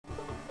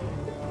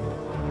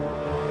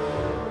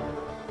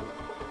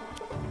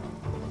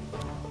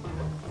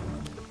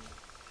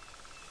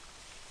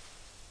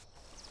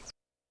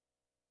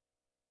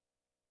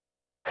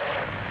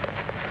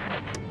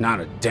Not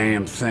a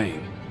damn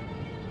thing.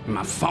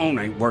 My phone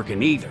ain't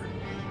working either.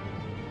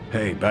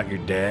 Hey, about your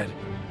dad?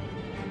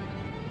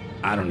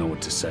 I don't know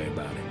what to say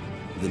about it.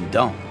 Then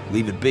don't.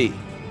 Leave it be.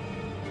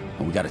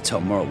 And we gotta tell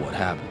Merle what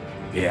happened.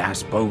 Yeah, I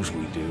suppose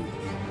we do.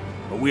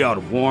 But we ought to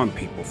warn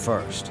people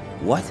first.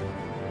 What?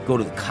 Go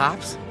to the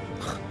cops?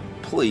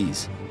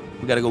 Please.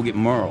 We gotta go get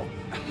Merle.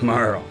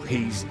 Merle,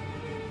 he's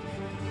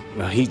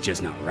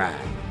just not right.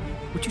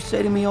 What you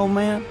say to me, old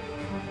man?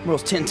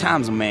 Merle's 10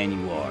 times the man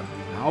you are.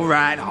 All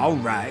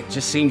right.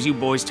 Just seems you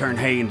boys turn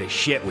hay into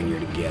shit when you're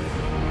together.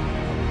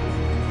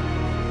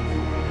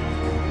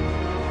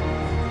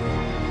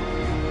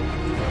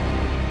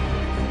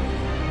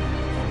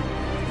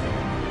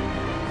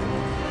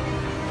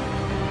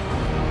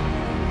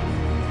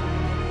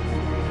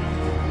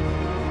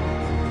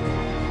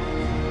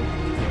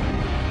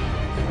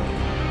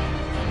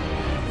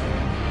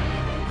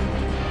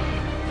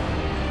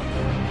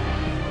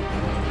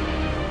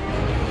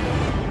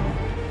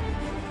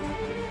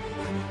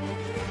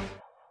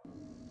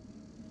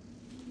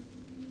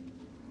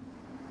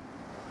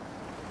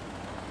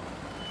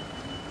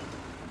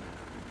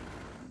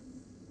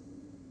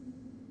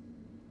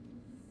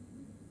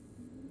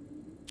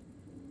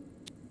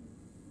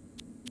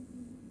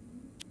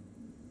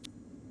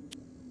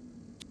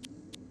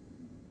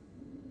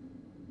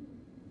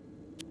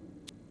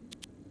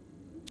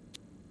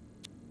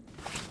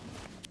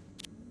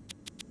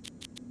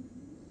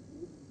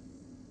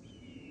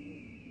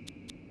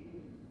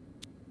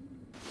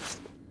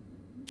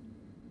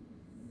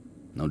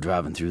 No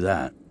driving through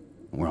that.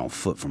 We're on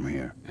foot from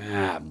here.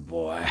 Ah,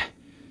 boy.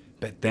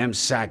 Bet them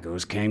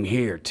psychos came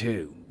here,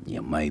 too. Yeah,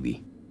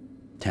 maybe.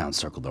 Town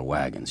circled their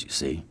wagons, you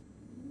see?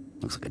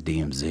 Looks like a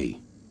DMZ.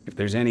 If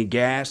there's any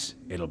gas,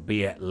 it'll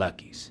be at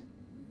Lucky's.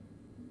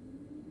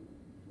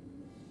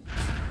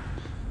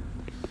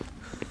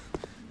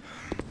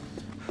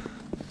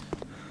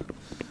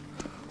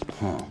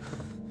 Huh.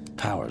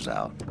 Power's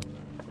out.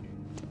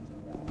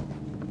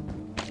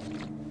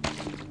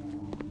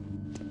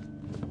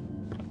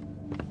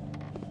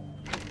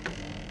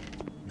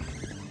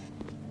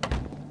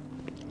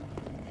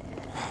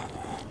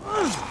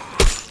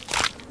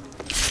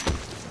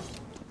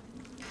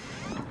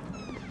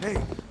 Hey,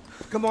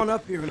 come on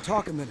up here and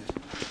talk a minute.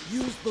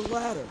 Use the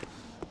ladder.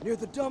 Near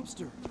the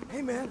dumpster.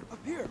 Hey man, up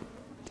here.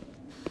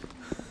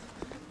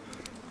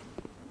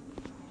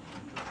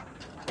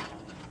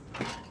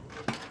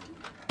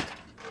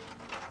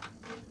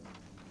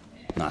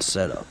 Not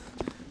set up.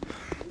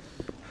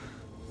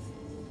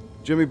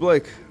 Jimmy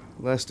Blake,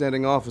 last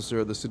standing officer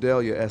of the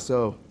Sedalia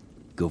SO.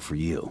 Go for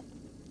you.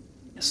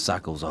 There's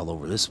psychos all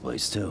over this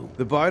place, too.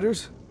 The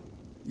biters?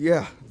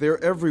 Yeah,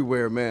 they're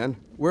everywhere, man.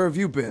 Where have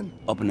you been?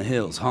 Up in the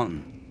hills,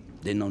 hunting.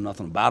 Didn't know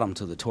nothing about them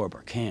till they tore up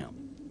our camp.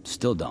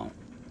 Still don't.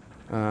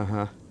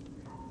 Uh-huh.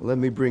 Let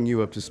me bring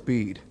you up to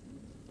speed.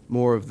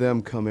 More of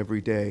them come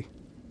every day.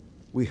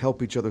 We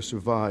help each other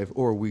survive,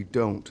 or we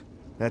don't.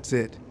 That's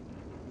it.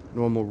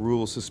 Normal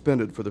rules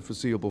suspended for the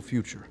foreseeable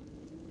future.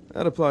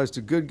 That applies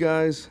to good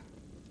guys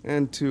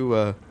and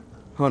to,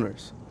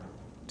 hunters.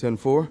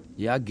 10-4?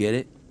 Yeah, I get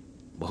it.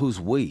 But who's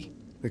we?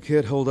 The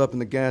kid holed up in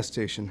the gas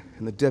station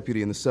and the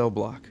deputy in the cell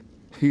block.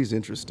 He's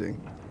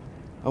interesting.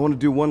 I want to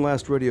do one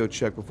last radio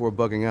check before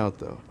bugging out,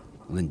 though.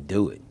 Well, then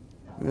do it.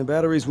 The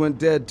batteries went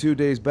dead 2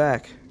 days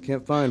back.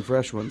 Can't find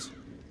fresh ones.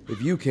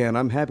 If you can,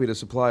 I'm happy to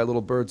supply a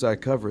little bird's eye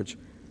coverage.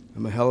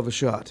 I'm a hell of a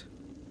shot.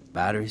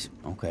 Batteries?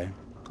 Okay.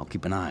 I'll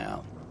keep an eye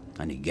out.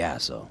 I need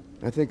gas, though.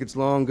 I think it's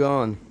long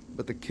gone,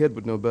 but the kid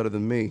would know better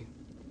than me.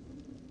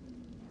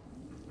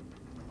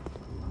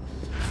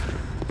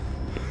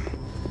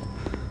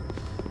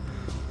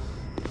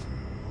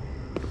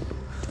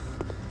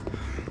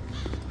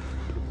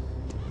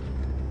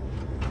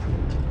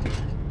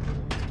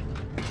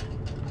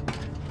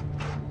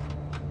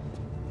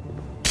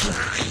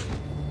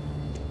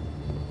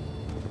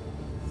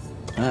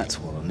 That's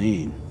what I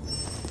need.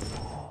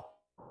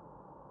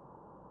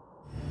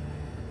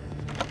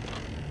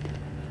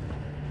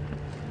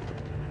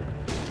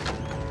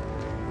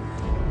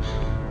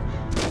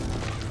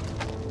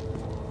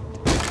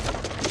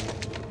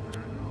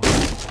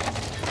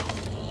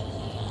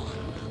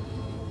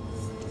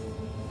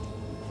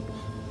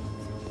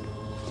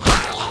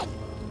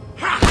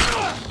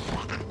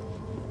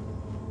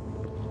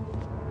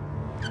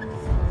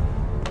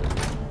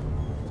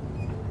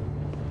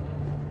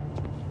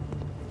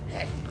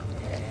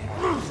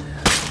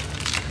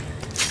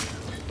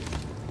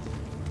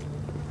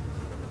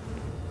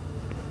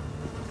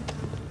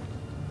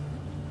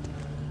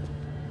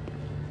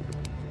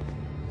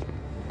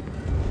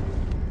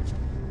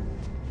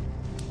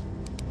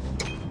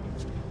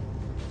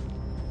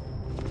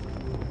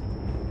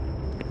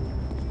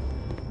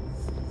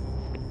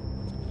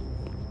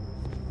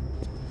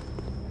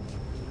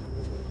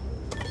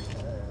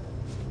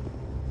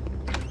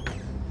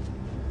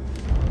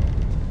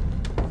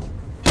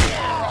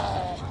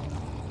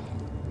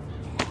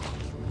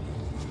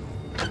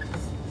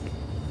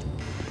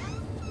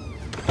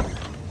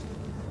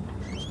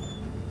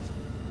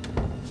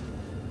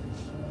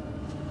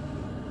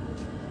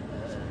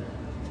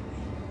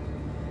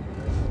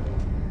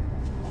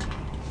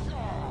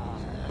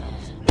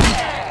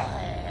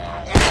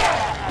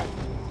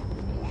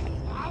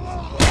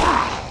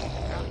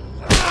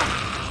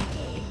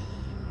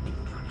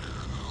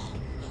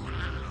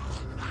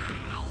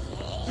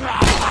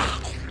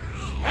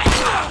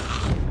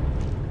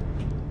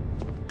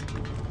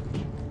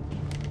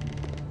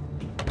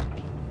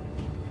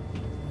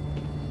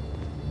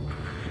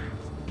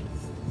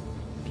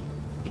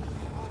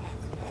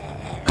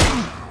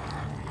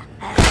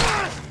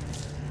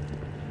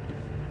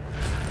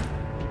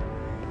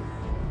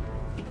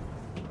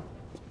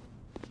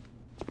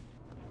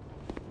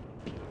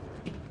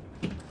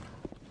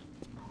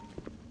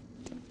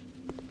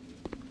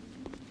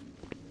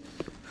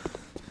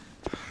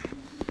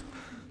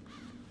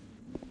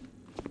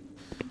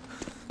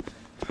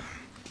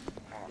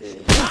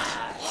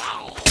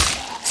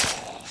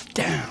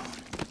 Down.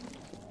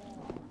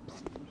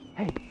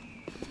 Hey.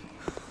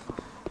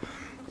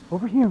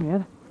 Over here,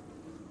 man.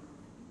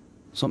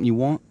 Something you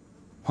want?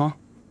 Huh?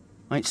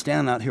 I ain't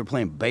standing out here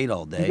playing bait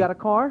all day. You got a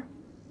car?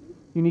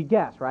 You need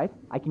gas, right?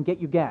 I can get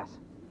you gas.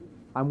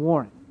 I'm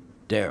Warren.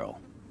 Daryl,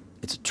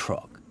 it's a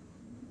truck.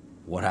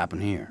 What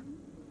happened here?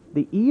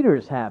 The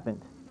Eaters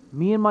happened.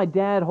 Me and my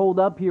dad holed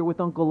up here with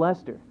Uncle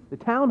Lester. The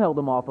town held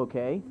him off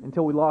okay,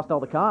 until we lost all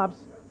the cops.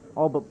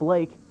 All but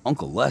Blake.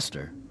 Uncle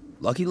Lester?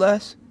 Lucky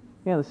Les?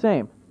 Yeah, the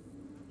same.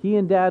 He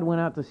and Dad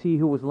went out to see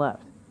who was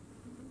left.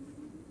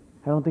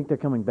 I don't think they're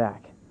coming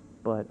back,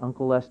 but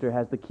Uncle Lester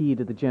has the key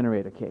to the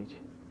generator cage.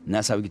 And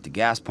that's how we get the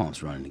gas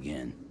pumps running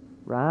again.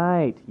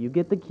 Right. You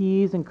get the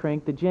keys and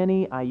crank the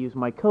Jenny, I use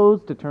my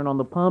codes to turn on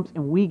the pumps,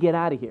 and we get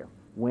out of here.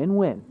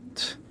 Win-win.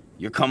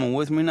 You're coming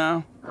with me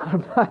now?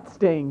 I'm not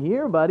staying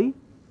here, buddy.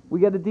 We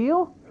got a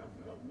deal?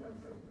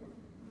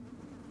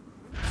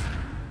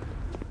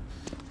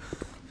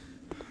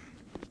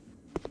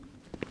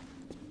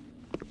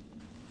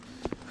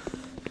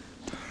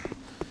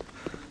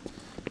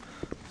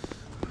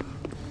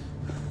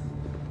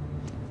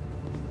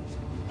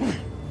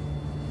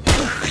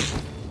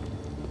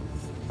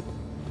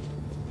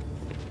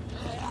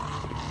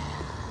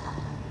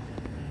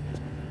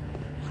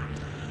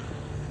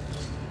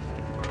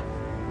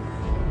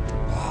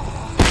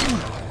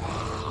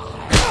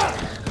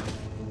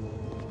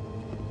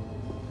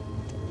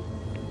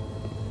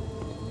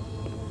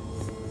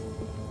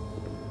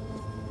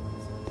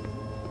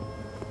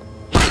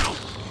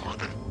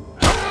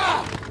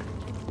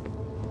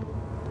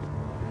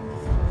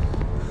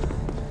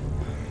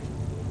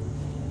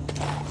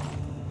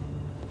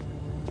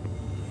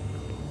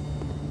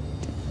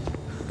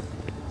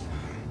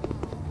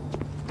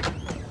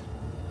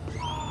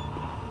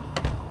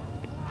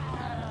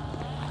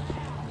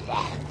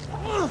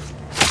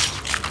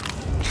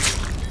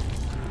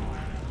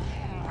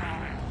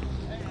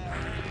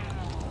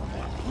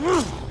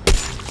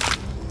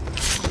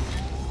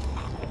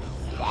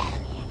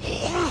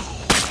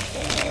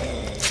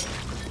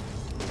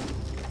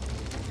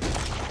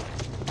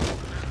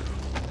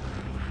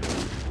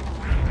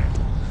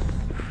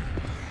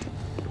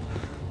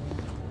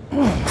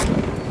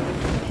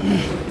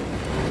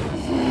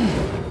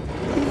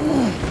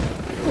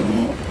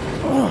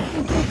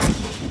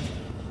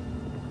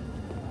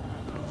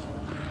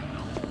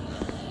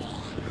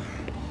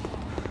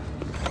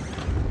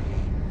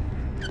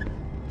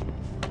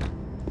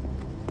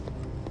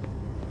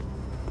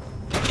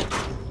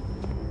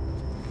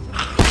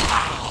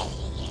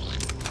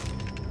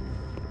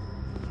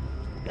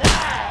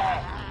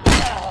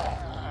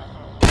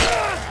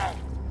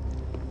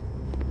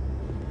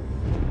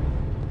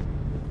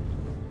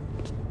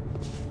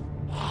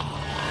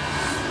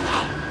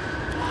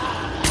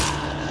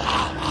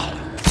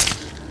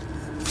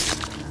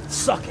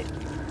 Suck it.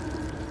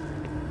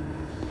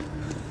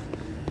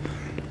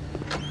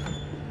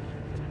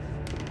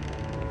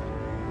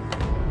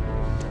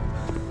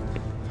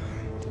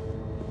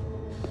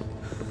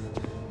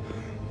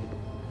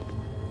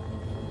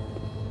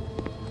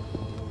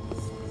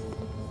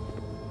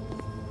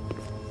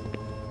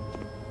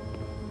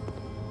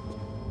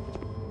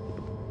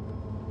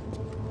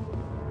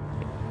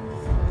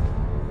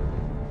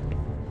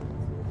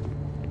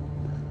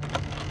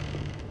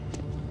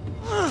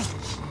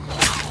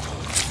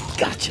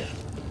 Gotcha.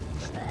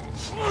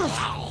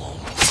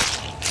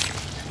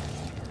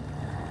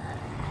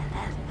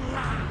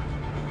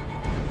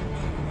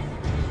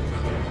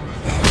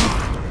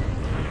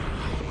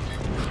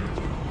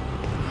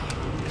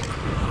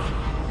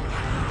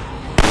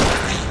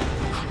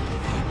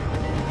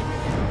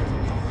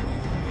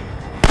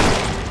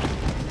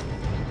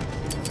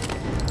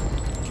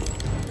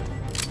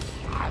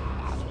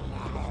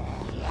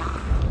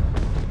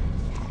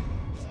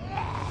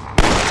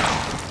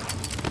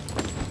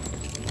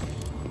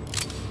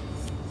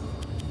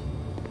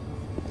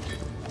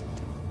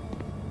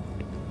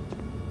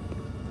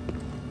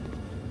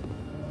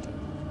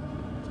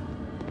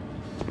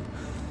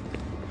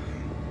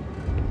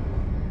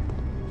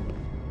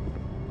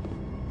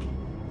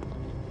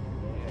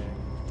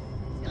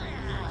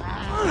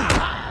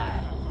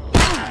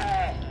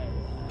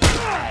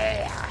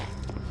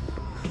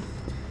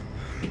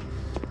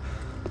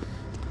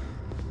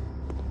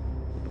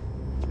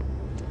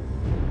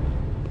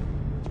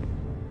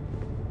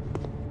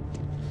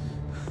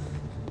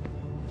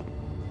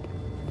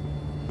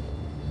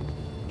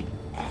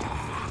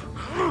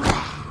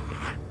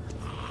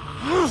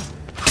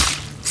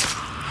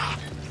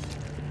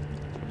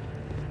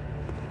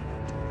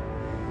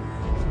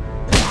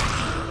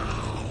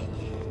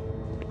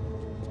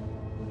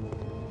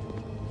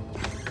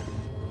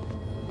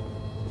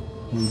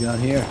 What we got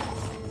here?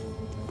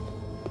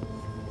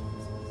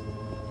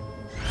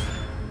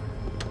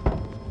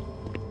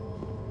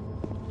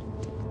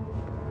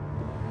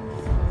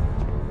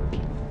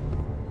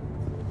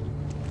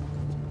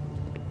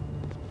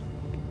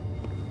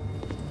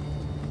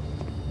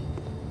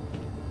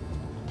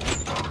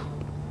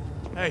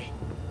 Hey,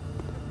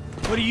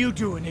 What are you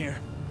doing here?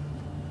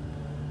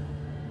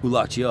 Who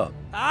locked you up?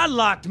 I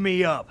locked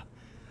me up.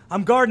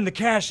 I'm guarding the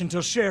cash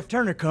until Sheriff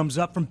Turner comes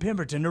up from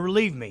Pemberton to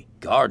relieve me.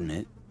 Guarding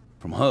it?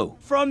 From who?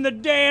 From the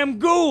damn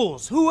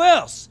ghouls! Who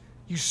else?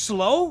 You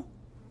slow?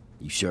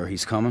 You sure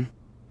he's coming?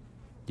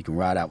 You can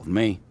ride out with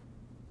me.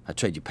 I'd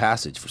trade you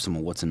passage for some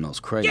of what's in those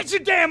crates. Get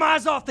your damn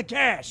eyes off the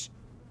cash!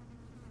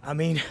 I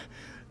mean,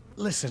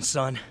 listen,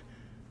 son.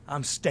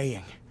 I'm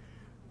staying.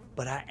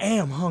 But I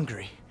am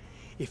hungry.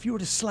 If you were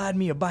to slide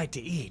me a bite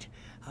to eat,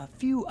 a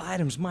few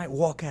items might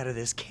walk out of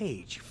this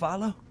cage. You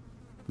follow?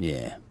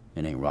 Yeah,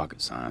 it ain't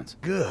rocket science.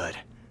 Good.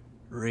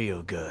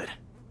 Real good.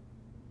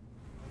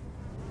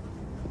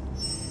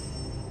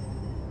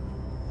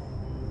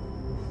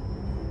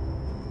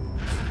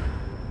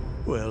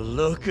 Well,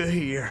 look-a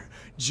here.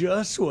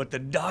 Just what the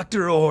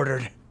doctor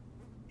ordered.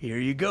 Here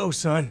you go,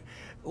 son.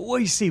 What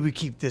do you say we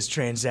keep this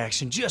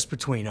transaction just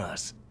between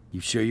us?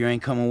 You sure you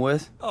ain't coming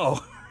with?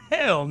 Oh,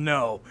 hell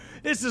no.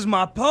 This is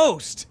my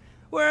post.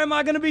 Where am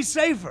I gonna be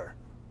safer?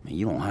 Man,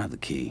 you don't have the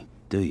key,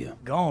 do you?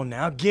 Go on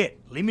now,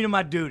 leave me to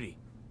my duty.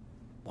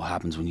 What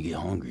happens when you get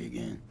hungry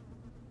again?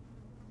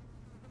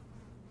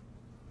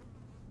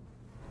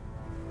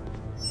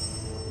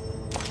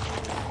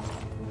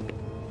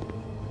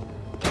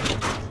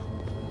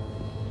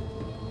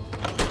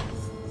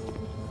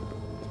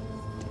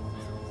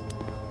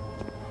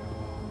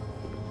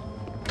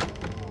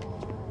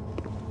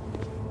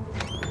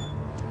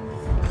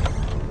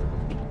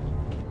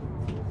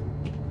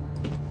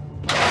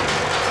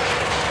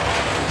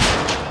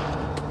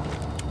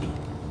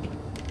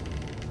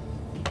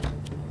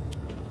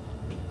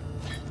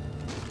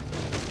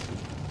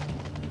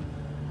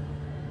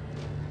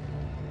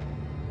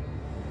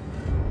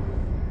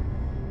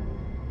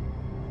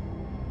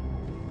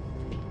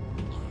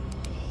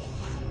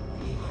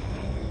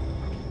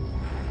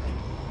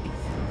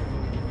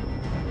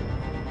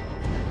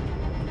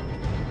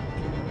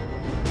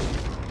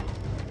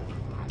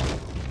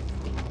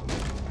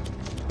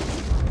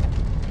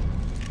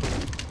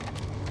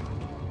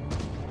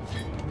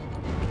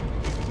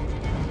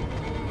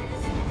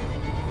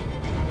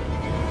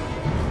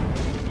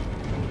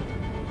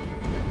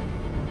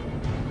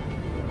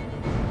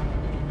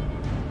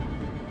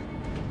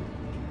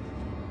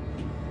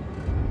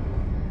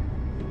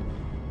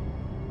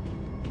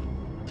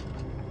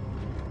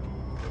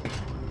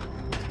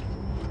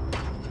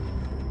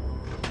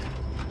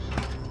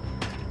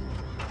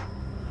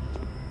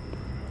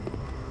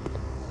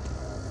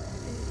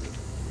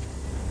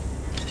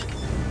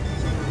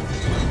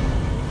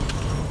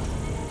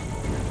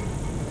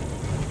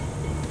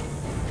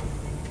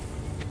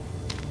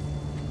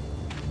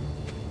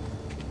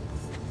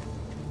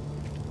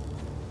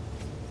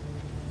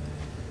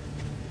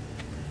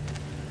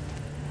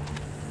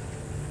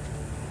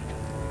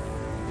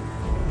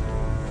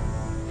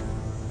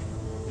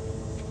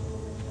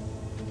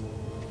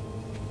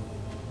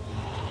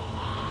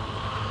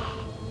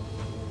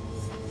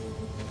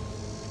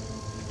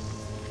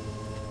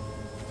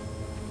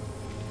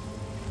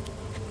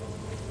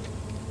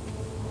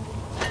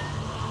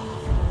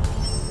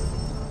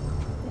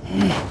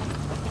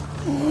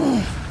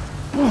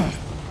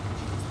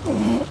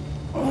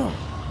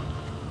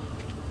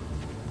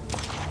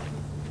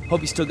 Hope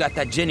you still got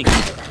that Jenny.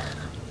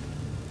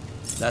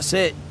 That's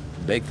it.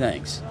 Big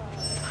thanks.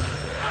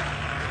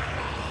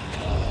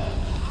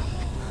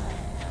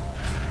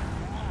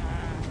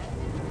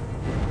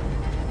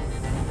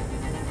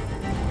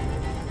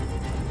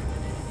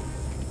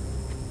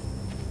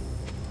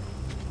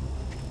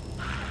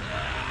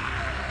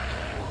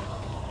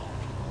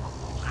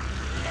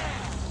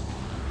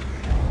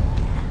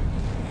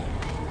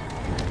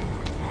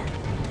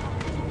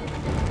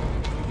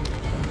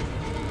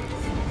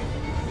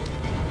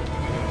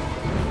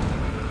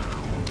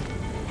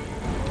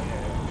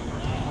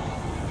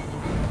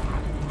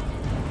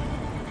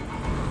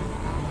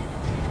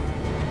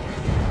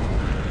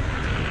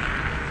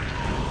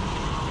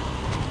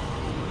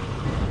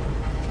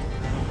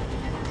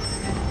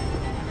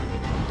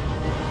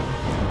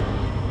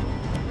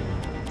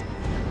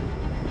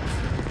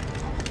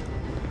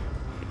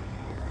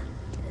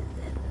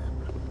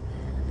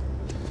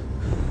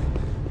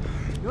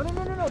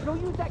 No,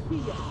 don't use that key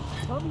yet.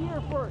 Come here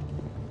first.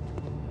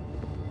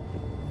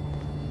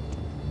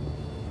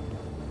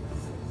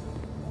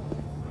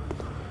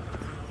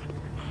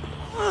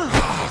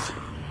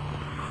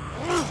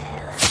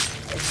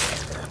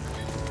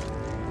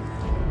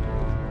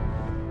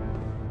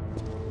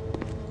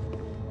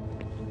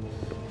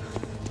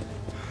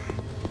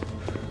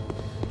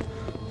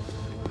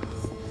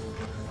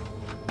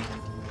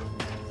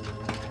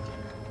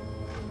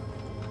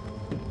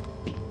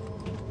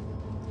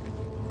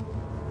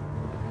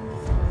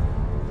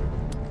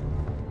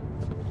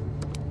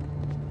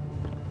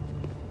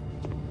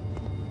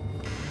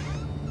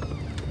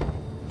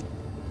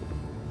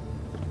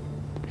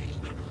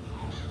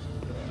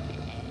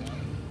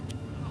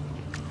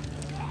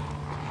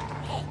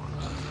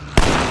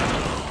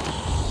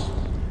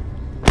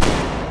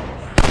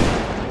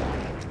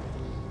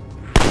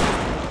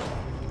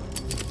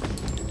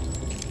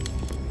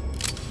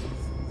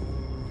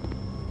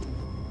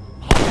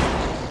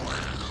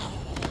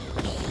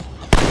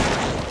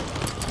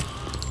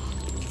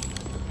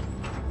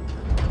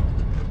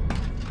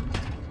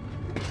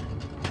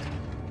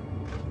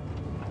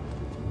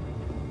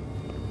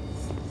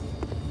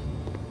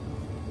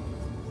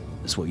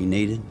 That's what you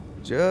needed?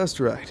 Just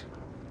right.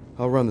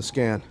 I'll run the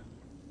scan.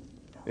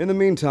 In the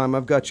meantime,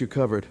 I've got you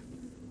covered.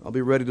 I'll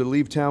be ready to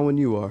leave town when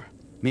you are.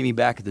 Meet me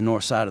back at the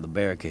north side of the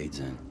barricades,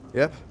 then.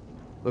 Yep.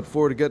 Look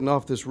forward to getting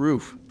off this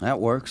roof. That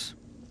works.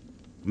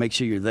 Make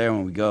sure you're there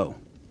when we go,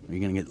 or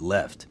you're gonna get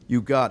left.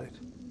 You got it.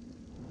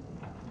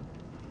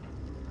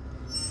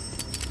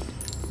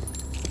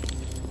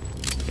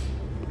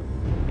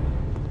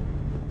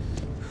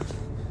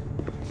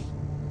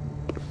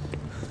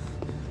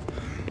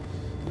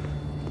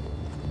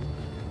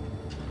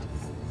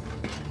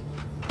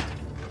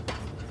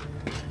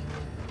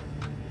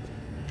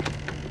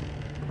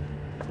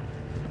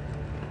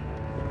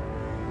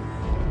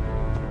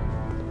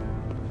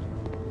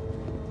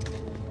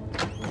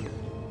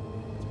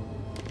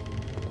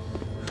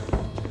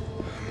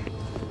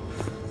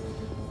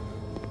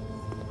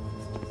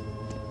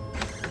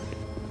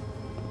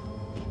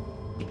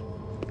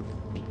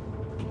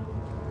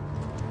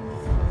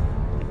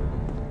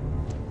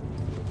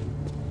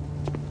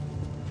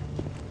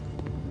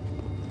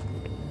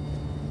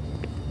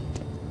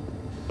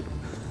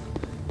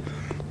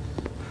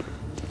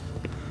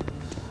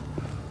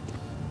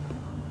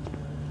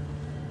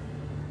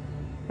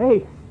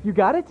 Hey, you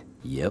got it?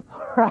 Yep.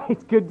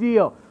 Right, good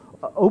deal.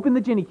 Open the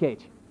ginny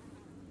cage.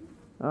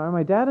 Are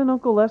my dad and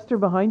Uncle Lester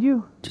behind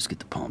you? Just get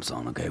the pumps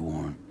on, okay,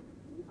 Warren?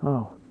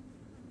 Oh.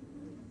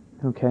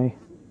 Okay.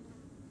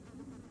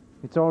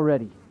 It's all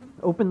ready.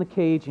 Open the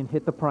cage and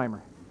hit the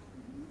primer.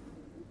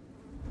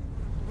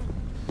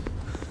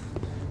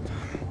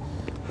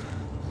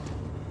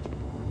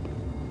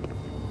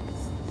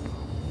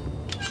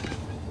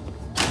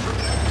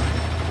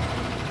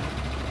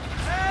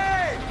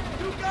 Hey!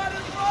 You got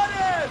it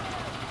running!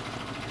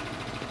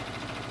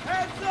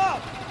 Heads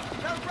up!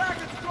 That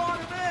racket's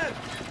drawing him in!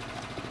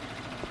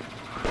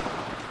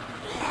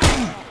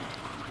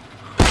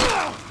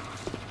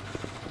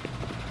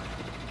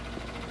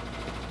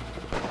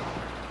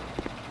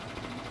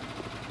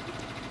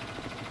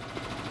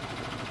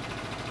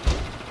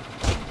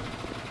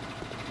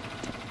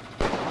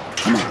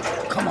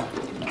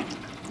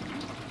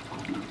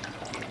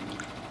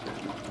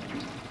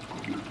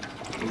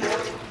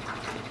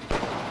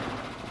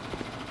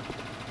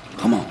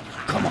 Come on.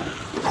 Come on.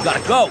 You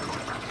gotta go!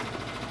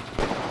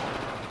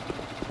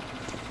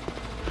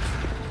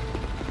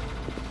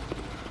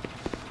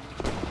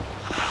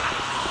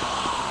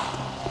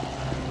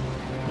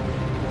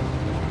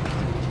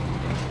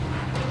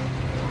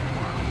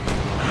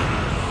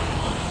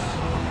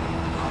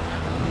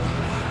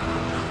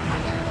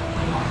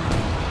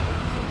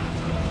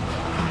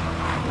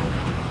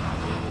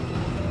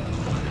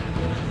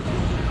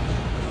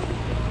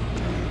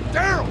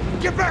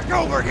 Get back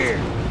over here!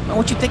 Now,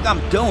 what you think I'm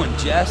doing,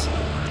 Jess?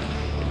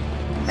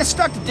 Let's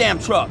start the damn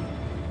truck.